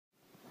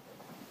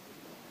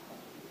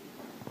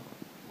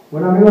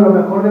Bueno amigos, lo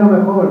mejor de lo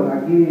mejor.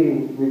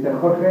 Aquí Mr.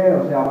 Jorge,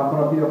 o sea, más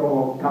conocido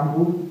como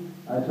Campus,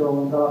 ha hecho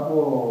un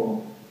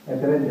trabajo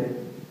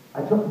excelente.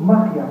 Ha hecho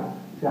magia,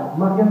 o sea,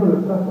 magia con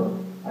los trazos.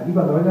 Aquí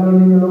cuando vengan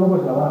los niños luego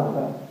pues la van a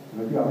notar,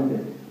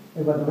 efectivamente.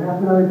 En cuanto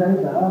veas una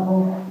ventanita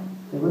abajo,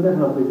 te encuentras en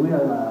los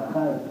pingüinos de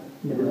Madagascar.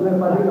 Que te subes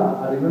para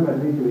arriba, arriba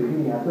el bicho,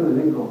 Virginia, todo el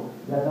elenco,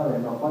 ya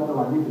sabes, los cuatro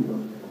magníficos.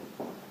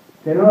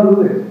 Que no lo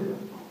dudes,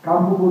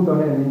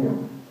 campu.net, niño.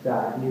 O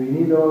sea, ni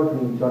vinilos,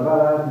 ni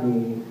chorradas,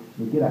 ni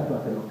quieras tú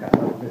hacer los casos,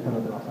 porque esto no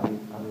te va a salir,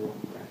 amigo.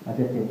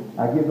 Así es que,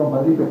 aquí el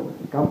compadrito,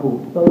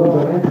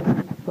 campu.net.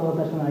 Todo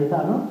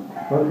personalizado, ¿no?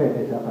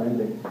 Jorge,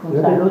 exactamente.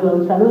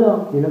 Un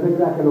saludo. Y no te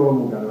creas que luego es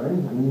muy caro, ¿eh?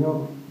 El niño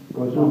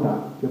consulta,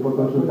 que por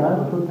consultar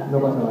no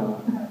pasa nada.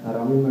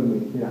 Ahora mismo es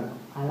mí, mira.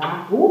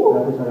 Hola.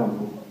 Gracias a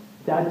Campu.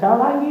 Chao, chao,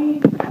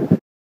 Langui.